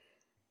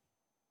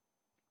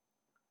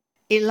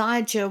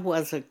Elijah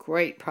was a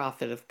great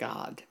prophet of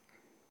God,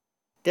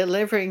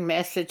 delivering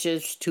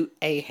messages to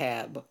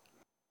Ahab,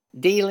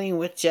 dealing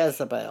with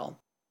Jezebel.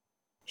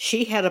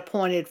 She had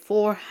appointed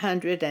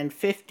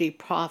 450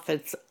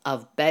 prophets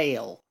of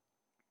Baal.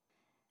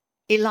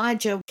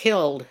 Elijah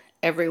killed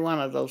every one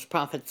of those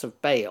prophets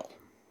of Baal.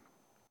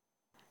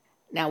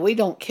 Now, we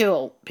don't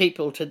kill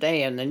people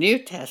today in the New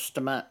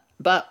Testament,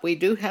 but we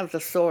do have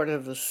the sword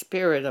of the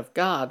Spirit of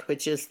God,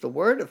 which is the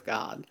Word of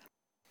God.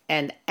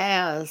 And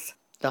as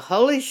the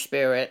Holy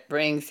Spirit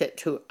brings it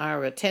to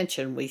our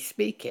attention, we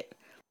speak it.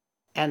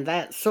 And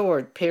that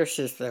sword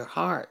pierces their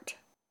heart.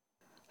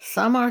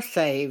 Some are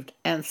saved,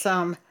 and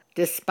some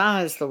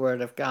despise the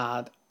Word of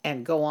God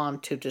and go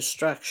on to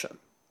destruction.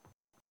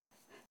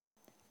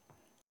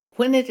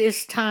 When it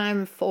is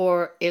time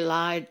for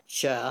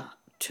Elijah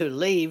to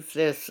leave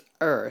this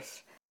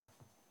earth,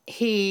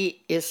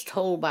 he is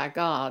told by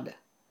God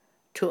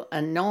to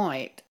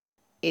anoint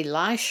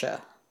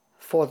Elisha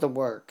for the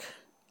work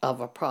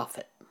of a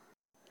prophet.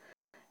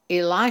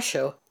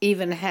 Elisha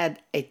even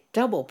had a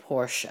double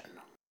portion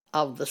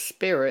of the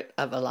spirit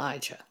of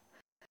Elijah,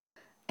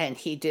 and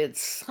he did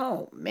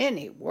so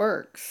many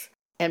works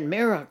and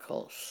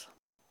miracles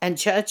and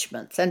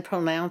judgments and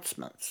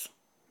pronouncements,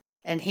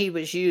 and he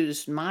was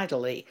used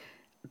mightily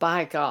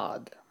by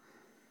God.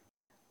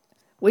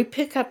 We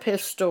pick up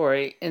his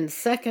story in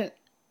 2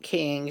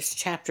 Kings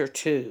chapter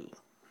 2.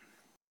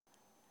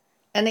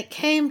 And it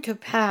came to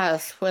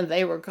pass, when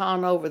they were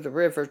gone over the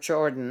river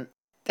Jordan,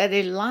 that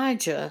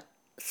Elijah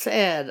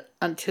said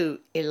unto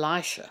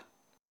Elisha,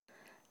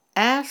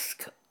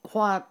 Ask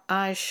what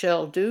I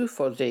shall do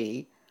for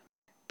thee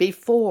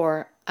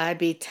before I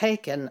be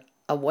taken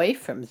away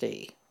from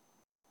thee.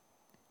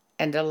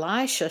 And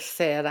Elisha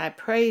said, I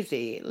pray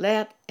thee,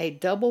 let a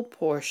double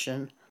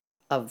portion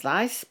of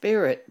thy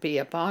spirit be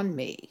upon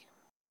me.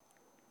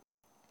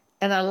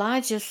 And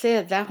Elijah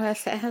said, Thou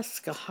hast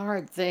asked a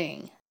hard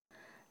thing.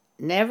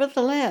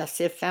 Nevertheless,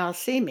 if thou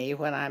see me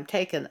when I am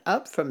taken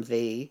up from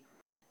thee,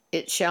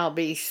 it shall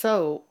be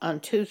so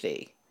unto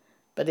thee.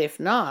 But if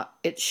not,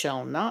 it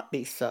shall not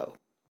be so.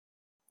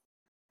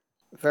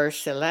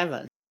 Verse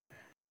 11.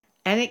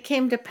 And it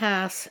came to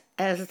pass,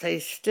 as they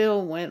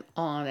still went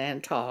on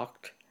and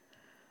talked,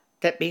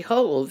 that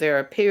behold, there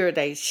appeared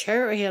a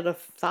chariot of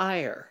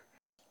fire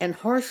and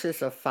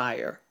horses of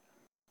fire,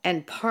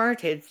 and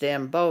parted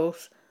them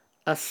both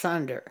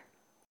asunder.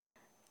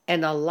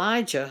 And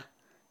Elijah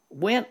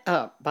went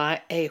up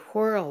by a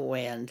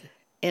whirlwind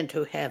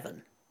into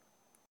heaven.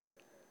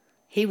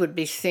 He would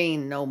be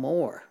seen no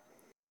more.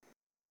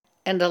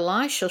 And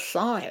Elisha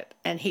saw it,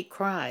 and he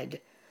cried,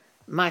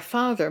 my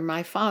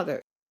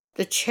father,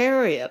 the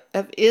chariot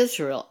of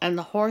Israel and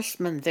the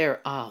horsemen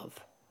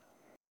thereof.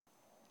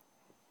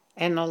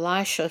 And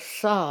Elisha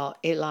saw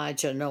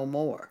Elijah no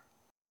more.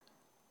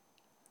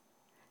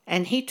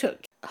 And he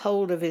took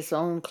hold of his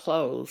own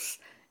clothes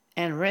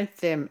and rent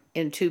them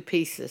in two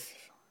pieces.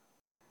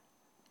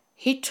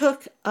 He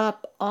took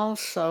up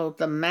also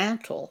the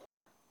mantle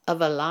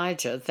of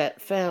Elijah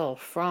that fell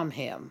from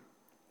him,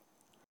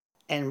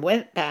 and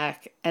went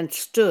back and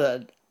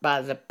stood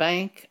by the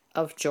bank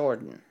of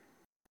Jordan.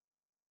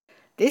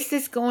 This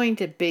is going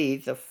to be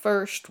the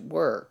first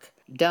work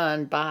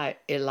done by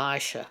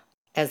Elisha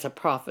as a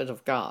prophet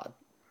of God.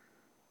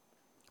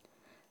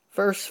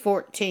 Verse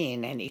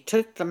 14, and he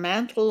took the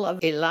mantle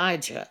of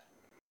Elijah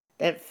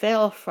that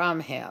fell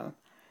from him,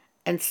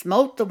 and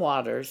smote the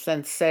waters,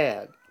 and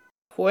said,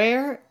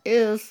 Where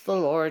is the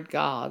Lord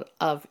God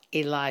of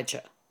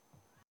Elijah?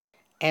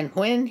 And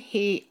when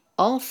he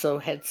also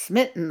had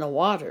smitten the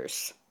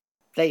waters,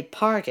 they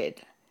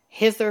parted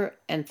hither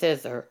and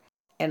thither,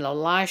 and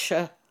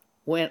Elisha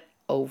went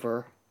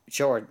over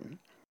Jordan,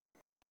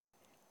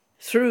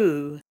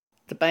 through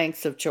the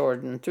banks of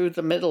Jordan, through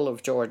the middle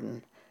of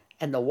Jordan,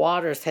 and the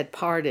waters had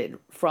parted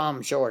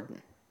from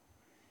Jordan.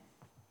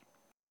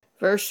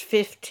 Verse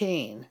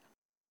 15,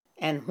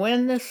 and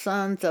when the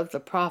sons of the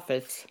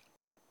prophets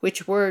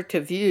which were to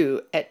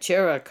view at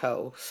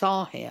Jericho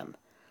saw him,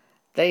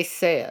 they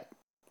said,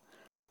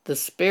 The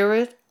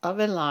spirit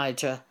of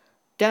Elijah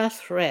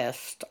doth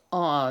rest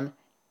on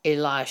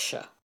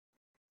Elisha.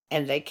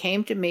 And they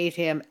came to meet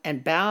him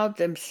and bowed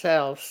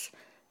themselves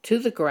to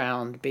the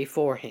ground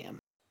before him.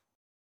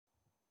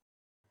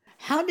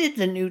 How did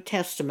the New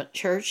Testament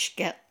church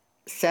get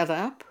set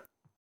up?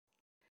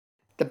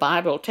 The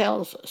Bible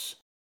tells us.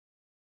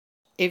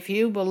 If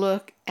you will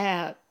look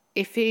at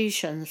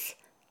Ephesians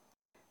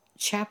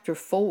chapter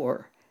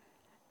 4,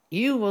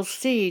 you will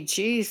see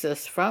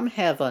Jesus from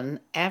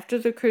heaven after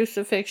the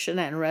crucifixion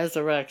and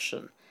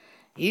resurrection.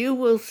 You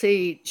will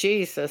see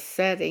Jesus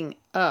setting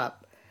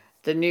up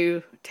the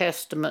New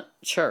Testament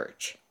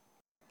church.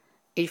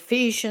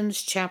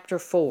 Ephesians chapter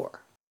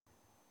 4,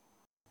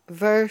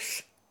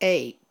 verse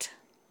 8.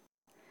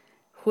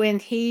 When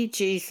he,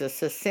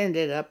 Jesus,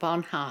 ascended up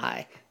on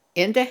high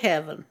into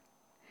heaven,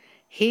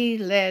 he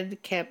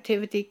led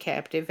captivity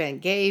captive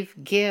and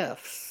gave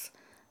gifts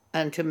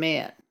unto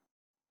men.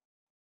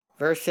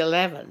 Verse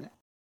 11.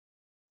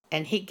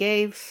 And he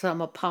gave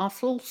some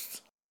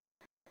apostles,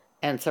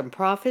 and some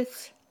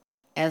prophets,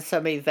 and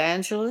some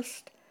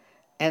evangelists,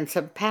 and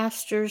some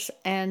pastors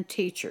and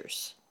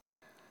teachers,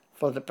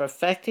 for the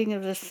perfecting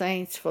of the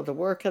saints, for the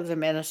work of the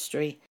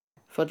ministry,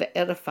 for the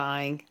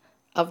edifying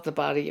of the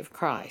body of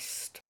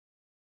Christ.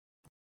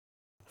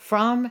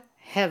 From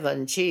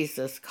heaven,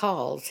 Jesus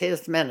calls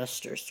his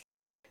ministers,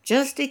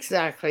 just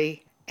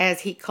exactly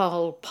as he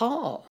called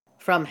Paul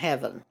from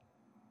heaven.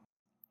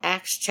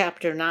 Acts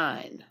chapter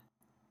 9.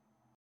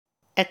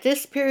 At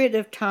this period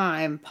of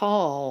time,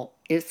 Paul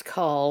is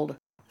called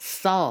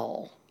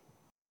Saul.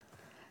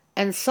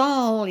 And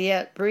Saul,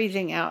 yet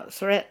breathing out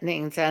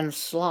threatenings and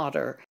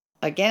slaughter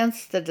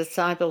against the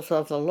disciples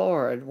of the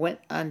Lord, went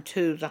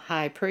unto the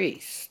high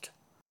priest,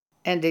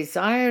 and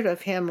desired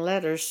of him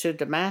letters to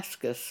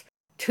Damascus,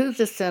 to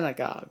the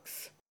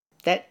synagogues,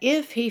 that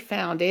if he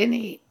found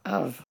any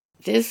of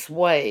this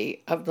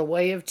way of the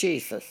way of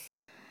Jesus,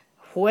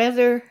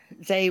 whether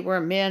they were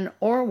men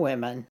or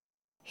women,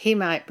 he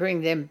might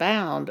bring them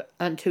bound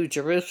unto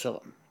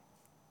Jerusalem.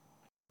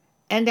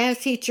 And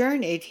as he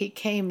journeyed, he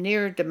came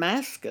near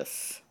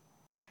Damascus,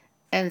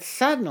 and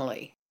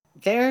suddenly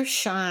there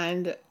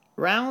shined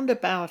round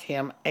about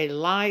him a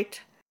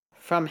light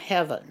from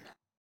heaven.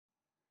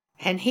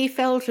 And he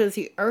fell to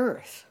the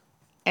earth,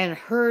 and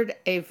heard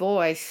a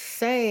voice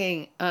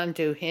saying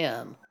unto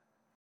him,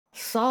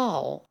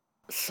 Saul,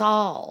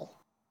 Saul,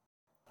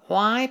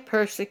 why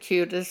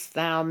persecutest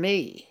thou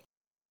me?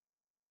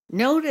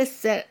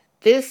 Notice that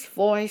this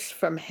voice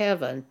from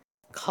heaven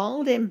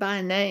called him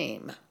by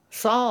name,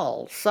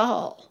 Saul,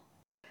 Saul.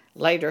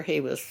 Later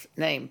he was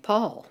named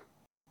Paul.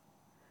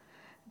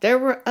 There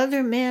were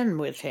other men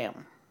with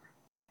him.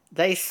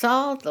 They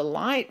saw the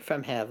light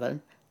from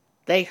heaven.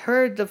 They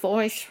heard the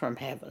voice from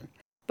heaven.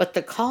 But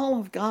the call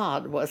of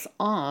God was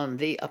on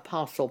the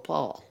Apostle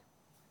Paul.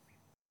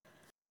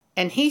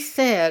 And he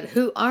said,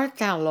 Who art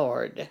thou,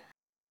 Lord?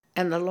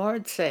 And the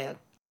Lord said,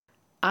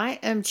 I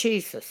am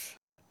Jesus,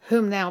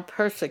 whom thou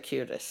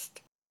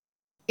persecutest.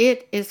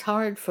 It is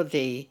hard for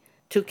thee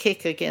to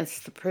kick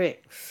against the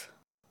pricks.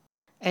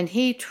 And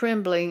he,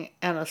 trembling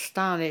and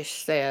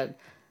astonished, said,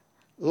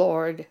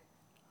 Lord,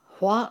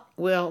 what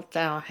wilt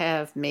thou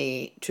have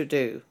me to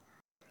do?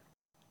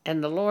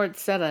 And the Lord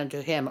said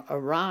unto him,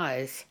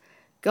 Arise,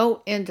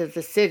 go into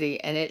the city,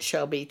 and it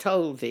shall be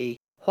told thee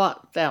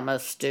what thou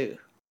must do.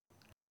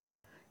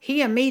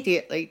 He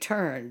immediately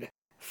turned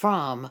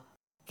from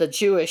the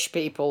Jewish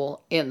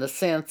people in the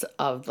sense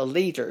of the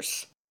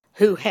leaders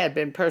who had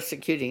been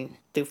persecuting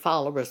the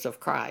followers of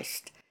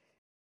Christ.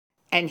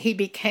 And he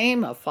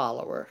became a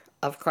follower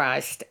of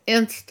Christ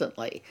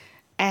instantly,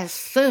 as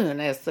soon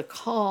as the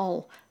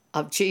call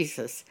of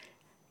Jesus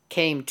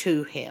came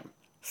to him.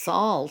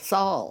 Saul,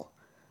 Saul,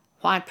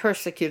 why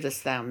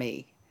persecutest thou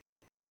me?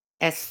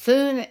 As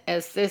soon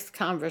as this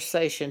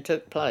conversation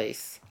took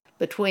place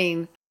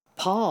between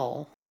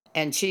Paul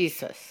and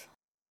Jesus,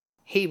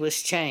 he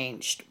was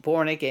changed,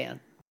 born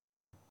again.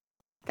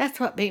 That's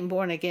what being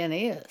born again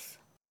is.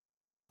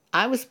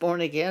 I was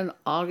born again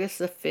August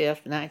the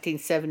 5th,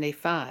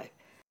 1975.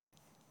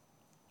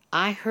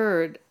 I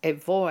heard a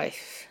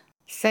voice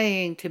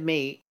saying to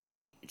me,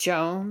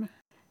 Joan,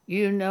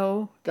 you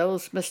know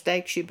those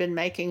mistakes you've been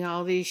making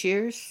all these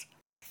years?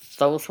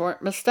 Those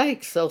weren't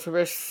mistakes, those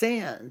were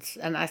sins.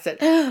 And I said,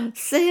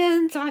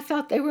 sins? I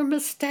thought they were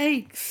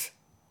mistakes.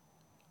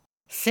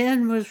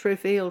 Sin was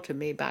revealed to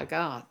me by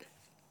God.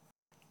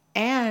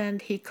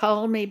 And he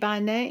called me by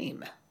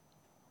name.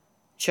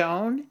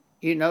 Joan,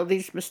 you know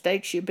these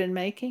mistakes you've been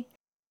making?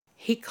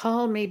 He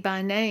called me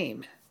by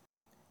name.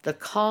 The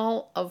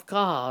call of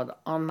God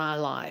on my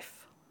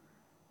life.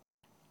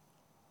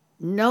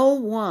 No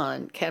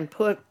one can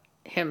put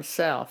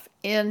himself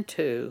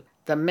into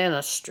the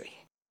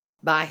ministry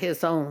by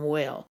his own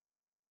will.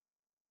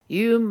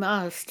 You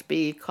must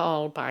be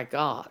called by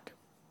God.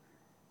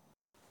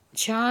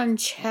 John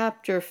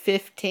chapter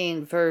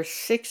 15, verse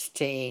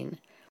 16,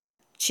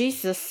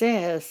 Jesus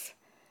says,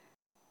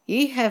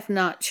 Ye have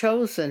not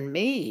chosen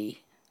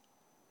me,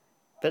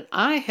 but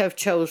I have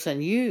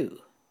chosen you,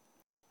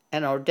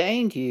 and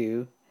ordained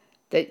you,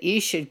 that ye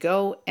should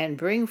go and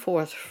bring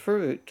forth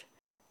fruit,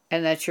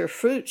 and that your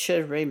fruit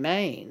should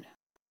remain.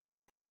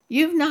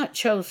 You've not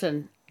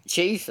chosen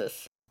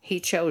Jesus. He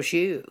chose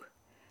you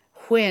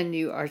when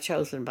you are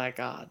chosen by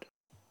God.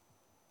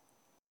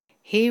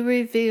 He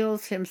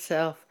reveals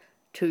himself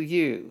to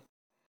you.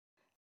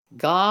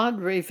 God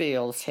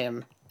reveals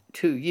him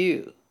to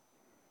you.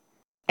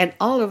 And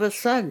all of a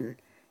sudden,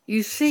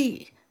 you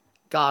see.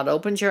 God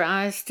opens your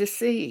eyes to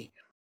see.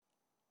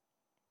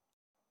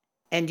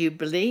 And you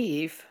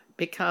believe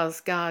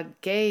because God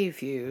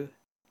gave you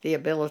the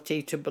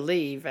ability to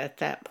believe at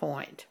that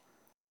point.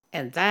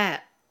 And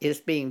that is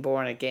being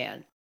born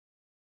again.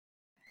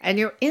 And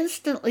you're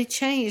instantly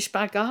changed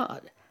by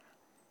God.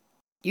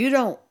 You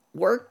don't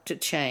work to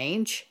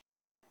change.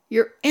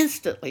 You're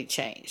instantly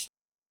changed.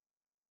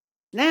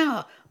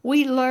 Now,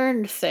 we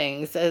learn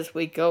things as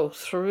we go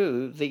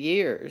through the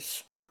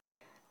years.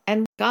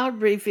 And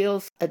God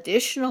reveals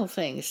additional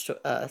things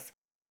to us.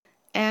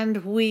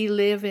 And we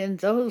live in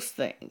those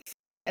things.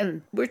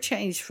 and we're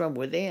changed from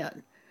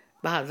within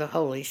by the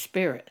Holy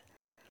Spirit.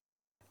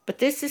 But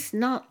this is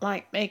not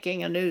like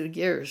making a New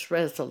Year's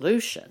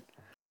resolution.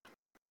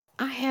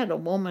 I had a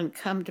woman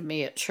come to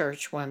me at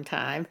church one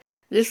time.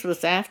 This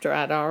was after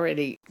I'd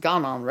already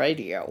gone on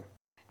radio.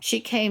 She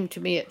came to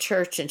me at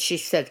church and she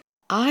said,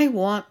 "I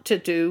want to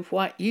do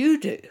what you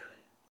do."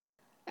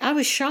 I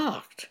was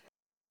shocked.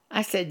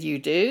 I said, "You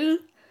do?"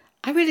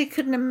 I really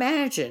couldn't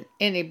imagine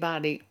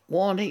anybody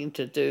wanting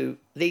to do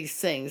these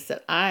things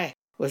that I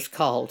was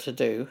called to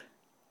do.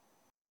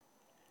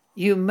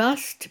 You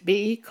must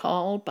be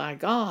called by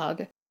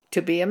God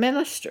to be a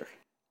minister.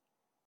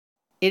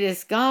 It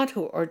is God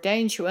who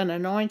ordains you and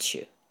anoints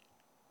you,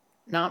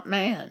 not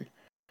man,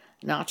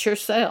 not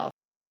yourself,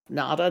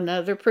 not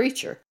another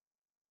preacher.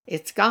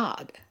 It's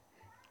God.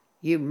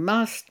 You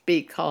must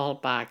be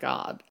called by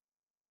God.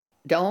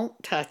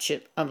 Don't touch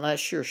it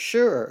unless you're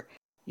sure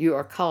you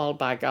are called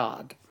by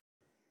God.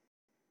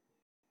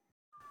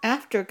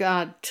 After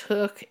God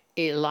took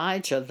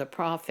Elijah the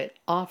prophet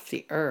off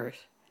the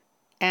earth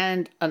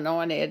and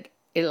anointed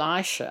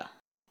Elisha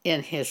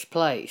in his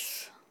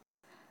place,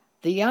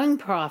 the young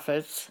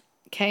prophets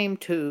came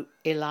to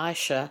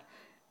Elisha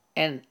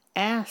and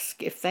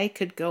asked if they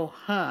could go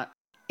hunt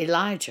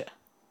Elijah.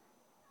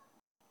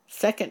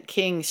 2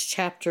 Kings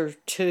chapter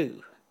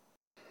 2.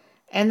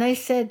 And they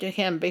said to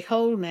him,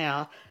 "Behold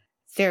now,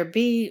 there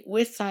be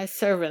with thy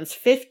servants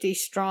 50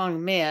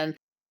 strong men.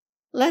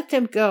 Let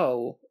them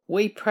go,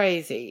 we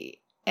pray thee,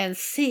 and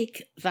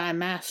seek thy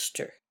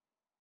master.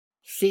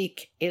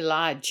 Seek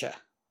Elijah,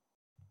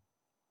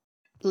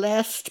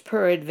 lest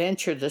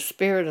peradventure the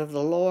Spirit of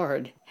the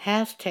Lord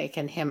hath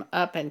taken him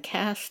up and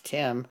cast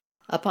him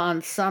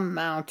upon some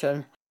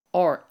mountain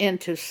or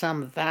into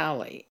some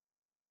valley.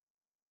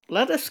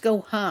 Let us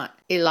go hunt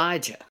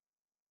Elijah."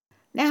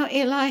 Now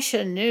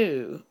Elisha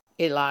knew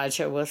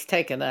Elijah was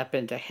taken up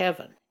into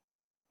heaven.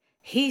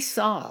 He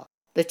saw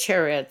the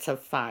chariots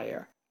of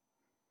fire.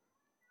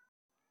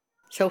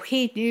 So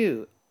he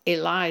knew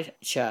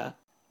Elijah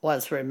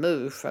was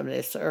removed from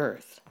this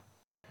earth.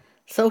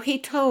 So he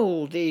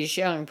told these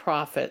young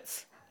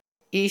prophets,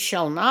 "Ye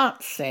shall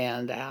not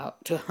send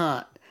out to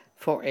hunt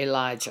for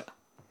Elijah."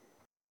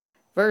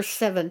 Verse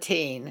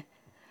 17,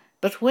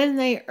 "But when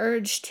they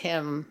urged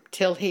him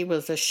till he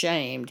was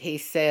ashamed, he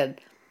said,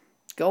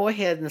 Go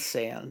ahead and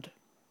send."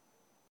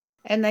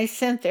 And they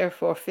sent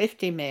therefore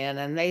 50 men,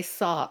 and they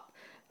sought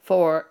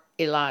for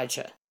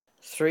Elijah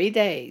 3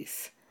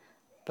 days,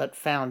 but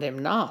found him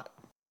not.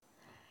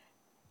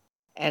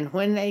 And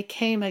when they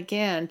came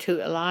again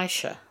to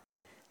Elisha,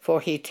 for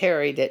he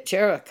tarried at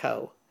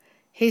Jericho,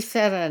 he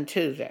said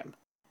unto them,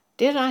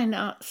 "Did I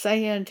not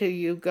say unto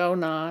you, Go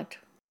not?"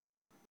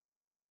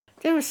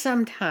 There are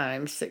some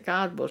times that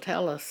God will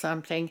tell us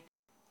something,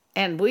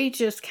 and we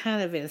just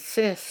kind of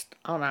insist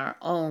on our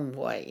own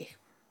way.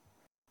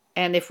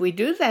 And if we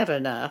do that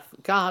enough,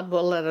 God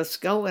will let us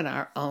go in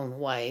our own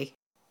way,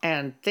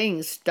 and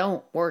things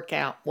don't work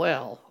out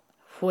well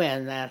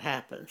when that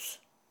happens.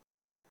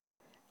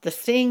 The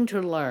thing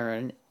to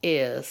learn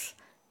is,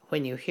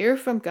 when you hear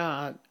from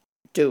God,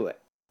 do it.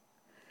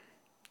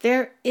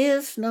 There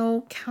is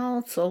no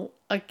counsel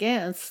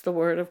against the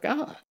Word of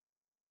God.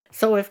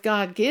 So if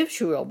God gives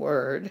you a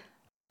word,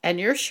 and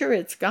you're sure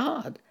it's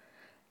God,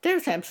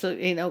 there's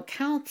absolutely no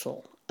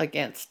counsel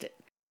against it.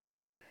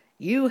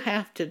 You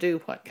have to do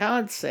what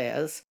God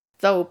says,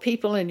 though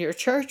people in your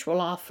church will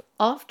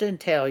often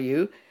tell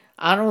you,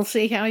 "I don't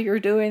see how you're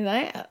doing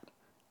that."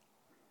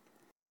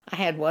 I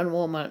had one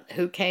woman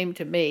who came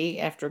to me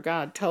after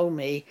God told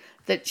me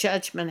that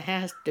judgment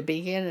has to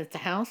begin at the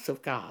house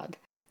of God.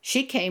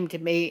 She came to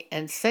me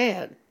and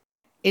said,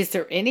 "Is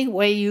there any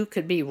way you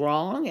could be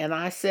wrong?" And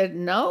I said,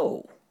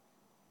 "No.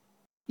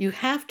 You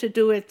have to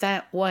do it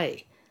that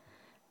way,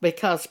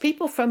 because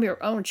people from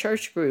your own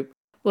church group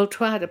will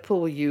try to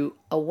pull you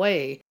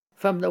away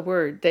from the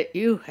word that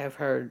you have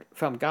heard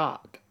from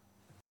God."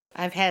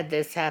 I've had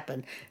this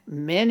happen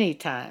many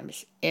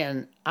times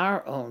in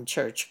our own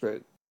church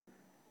group.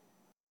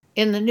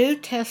 In the New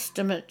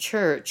Testament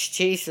church,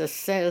 Jesus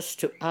says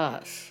to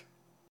us,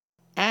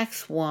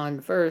 Acts 1,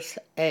 verse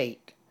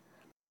 8,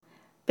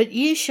 "But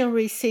ye shall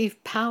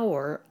receive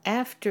power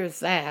after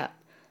that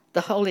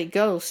the Holy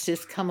Ghost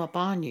is come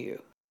upon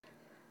you.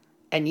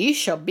 And ye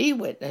shall be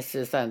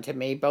witnesses unto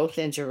me both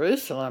in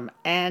Jerusalem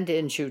and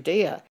in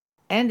Judea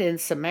and in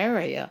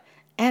Samaria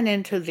and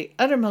into the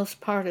uttermost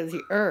part of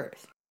the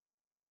earth."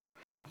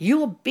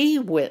 You'll be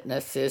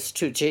witnesses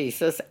to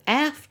Jesus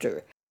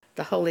after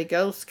the Holy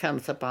Ghost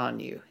comes upon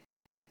you.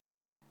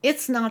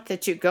 It's not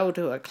that you go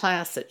to a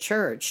class at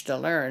church to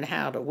learn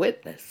how to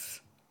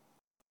witness.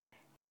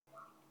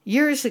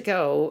 Years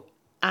ago,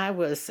 I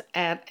was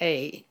at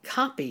a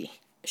copy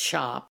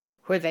shop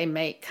where they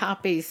make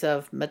copies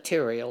of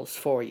materials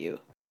for you.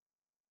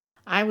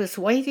 I was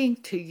waiting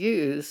to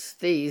use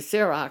the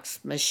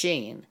Xerox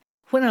machine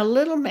when a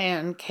little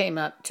man came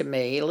up to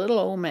me, a little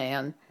old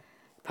man,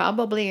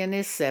 probably in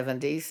his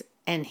 70s,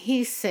 and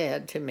he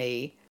said to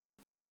me,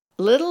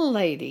 "Little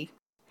lady,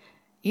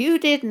 You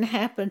didn't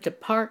happen to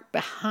park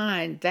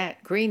behind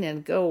that green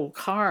and gold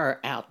car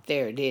out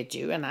there, did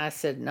you? And I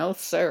said, no,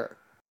 sir.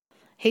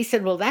 He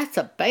said, well, that's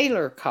a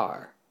Baylor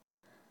car.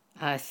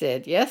 I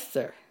said, yes,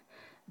 sir.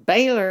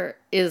 Baylor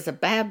is a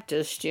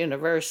Baptist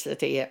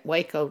university at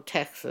Waco,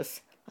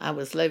 Texas. I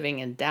was living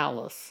in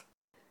Dallas.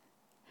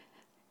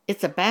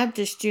 It's a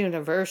Baptist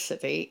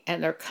university,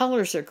 and their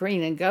colors are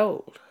green and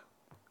gold.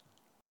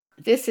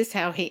 This is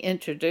how he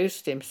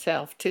introduced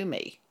himself to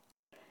me.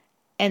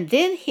 And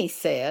then he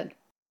said,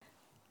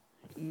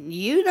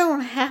 you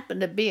don't happen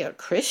to be a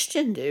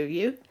Christian, do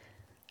you?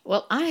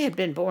 Well, I had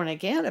been born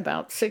again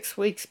about 6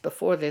 weeks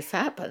before this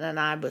happened, and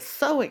I was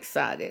so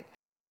excited.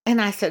 And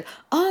I said,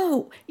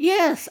 oh,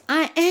 yes,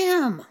 I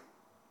am.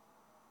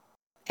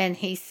 And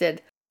he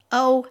said,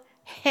 oh,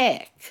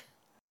 heck.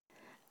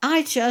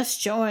 I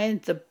just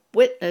joined the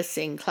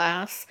witnessing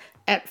class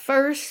at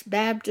First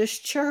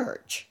Baptist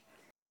Church,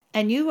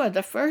 and you are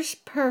the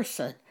first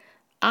person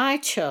I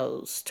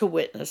chose to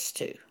witness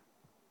to.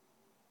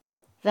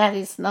 That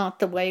is not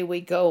the way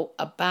we go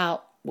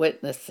about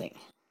witnessing.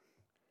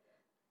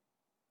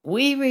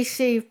 We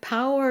receive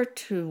power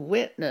to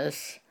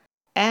witness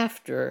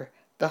after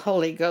the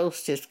Holy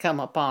Ghost has come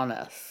upon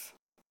us.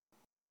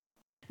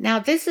 Now,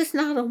 this is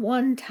not a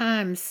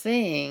one-time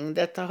thing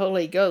that the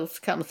Holy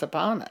Ghost comes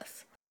upon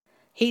us.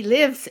 He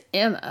lives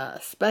in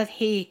us, but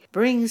he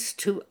brings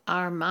to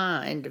our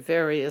mind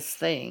various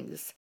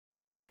things.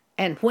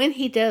 And when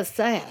he does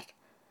that,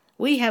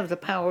 we have the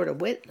power to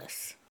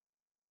witness.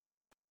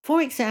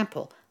 For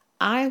example,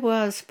 I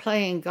was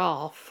playing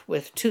golf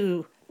with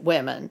two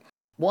women,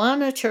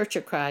 one a Church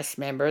of Christ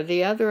member,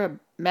 the other a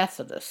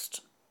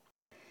Methodist.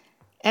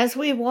 As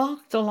we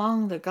walked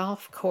along the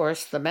golf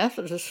course, the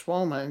Methodist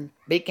woman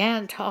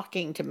began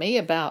talking to me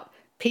about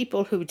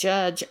people who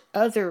judge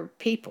other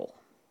people.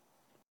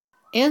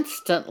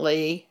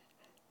 Instantly,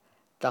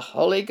 the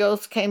Holy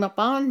Ghost came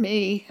upon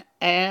me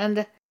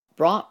and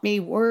brought me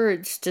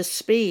words to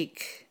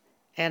speak.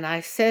 And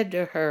I said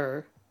to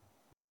her,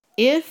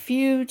 if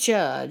you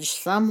judge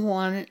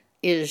someone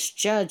is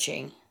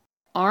judging,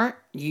 aren't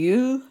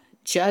you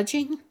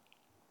judging?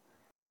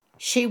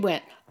 She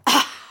went,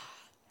 ah!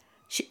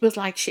 It was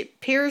like she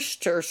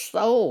pierced her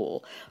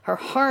soul. Her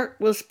heart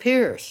was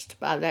pierced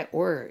by that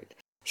word.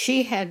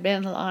 She had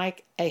been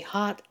like a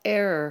hot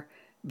air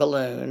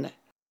balloon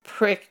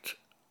pricked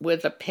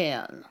with a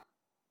pin.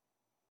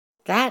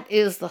 That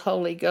is the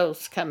Holy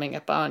Ghost coming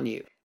upon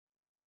you.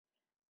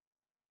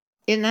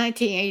 In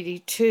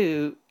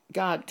 1982,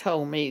 God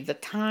told me the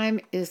time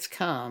is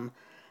come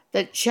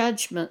that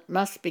judgment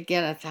must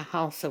begin at the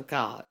house of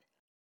God.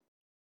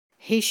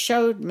 He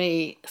showed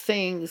me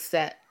things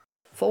that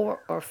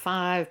 4 or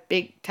 5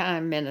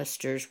 big-time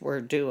ministers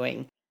were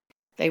doing.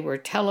 They were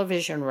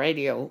television,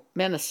 radio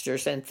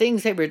ministers, and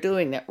things they were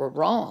doing that were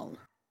wrong.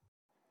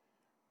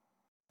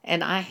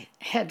 And I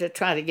had to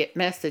try to get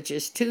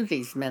messages to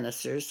these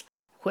ministers.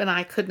 When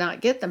I could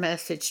not get the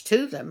message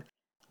to them,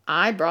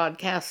 I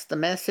broadcast the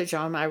message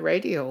on my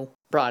radio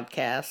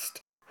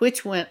broadcast,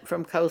 which went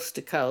from coast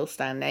to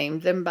coast. I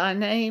named them by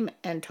name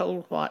and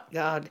told what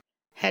God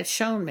had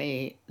shown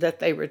me that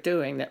they were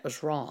doing that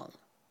was wrong.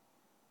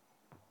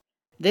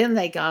 Then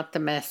they got the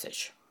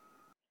message.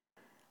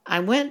 I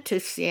went to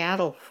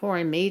Seattle for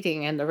a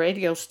meeting, and the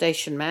radio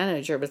station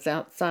manager was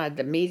outside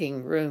the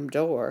meeting room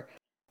door,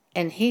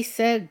 and he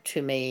said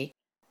to me,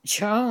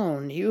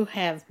 Joan, you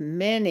have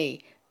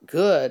many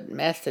good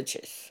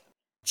messages.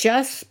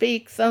 Just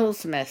speak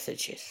those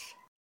messages.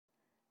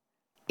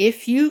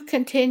 If you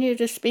continue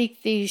to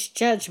speak these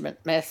judgment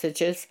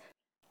messages,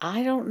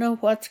 I don't know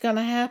what's going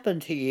to happen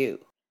to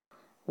you.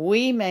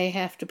 We may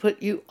have to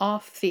put you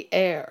off the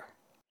air.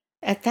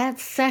 At that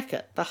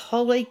second, the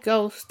Holy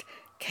Ghost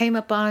came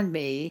upon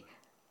me,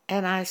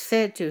 and I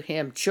said to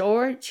him,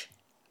 George,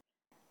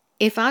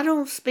 if I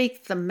don't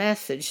speak the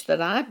message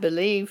that I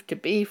believe to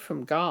be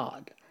from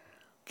God,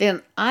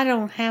 then I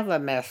don't have a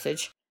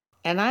message,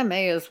 and I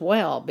may as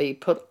well be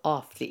put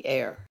off the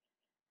air.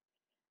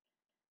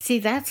 See,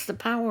 that's the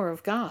power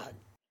of God.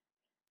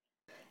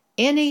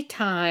 Any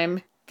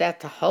time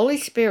that the Holy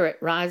Spirit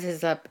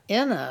rises up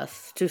in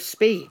us to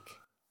speak,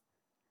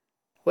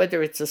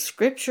 whether it's a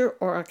scripture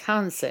or a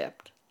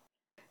concept,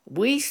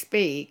 we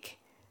speak,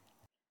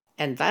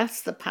 and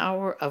that's the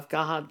power of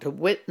God to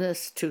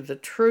witness to the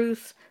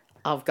truth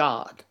of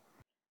God.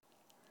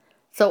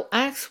 So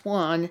Acts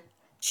 1,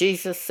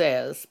 Jesus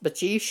says,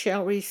 but ye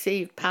shall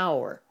receive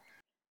power.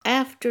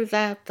 After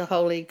that the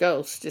Holy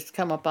Ghost is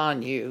come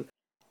upon you,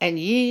 and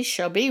ye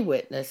shall be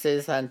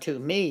witnesses unto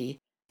me,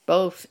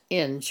 both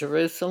in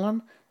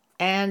Jerusalem,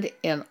 and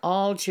in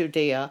all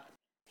Judea,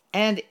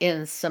 and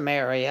in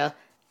Samaria,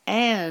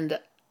 and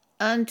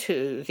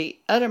unto the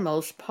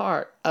uttermost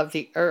part of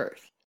the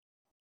earth.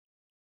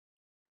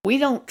 We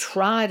don't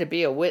try to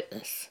be a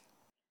witness.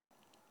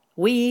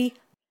 We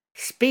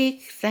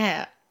speak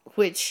that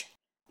which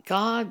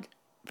God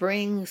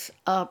brings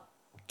up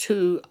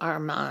to our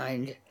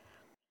mind.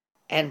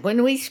 And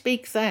when we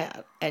speak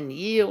that and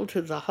yield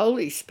to the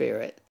Holy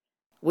Spirit,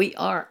 we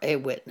are a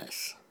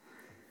witness.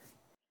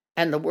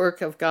 and the work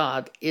of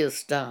God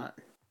is done.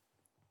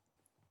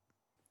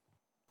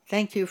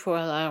 Thank you for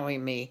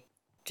allowing me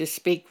to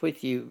speak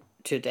with you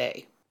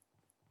today.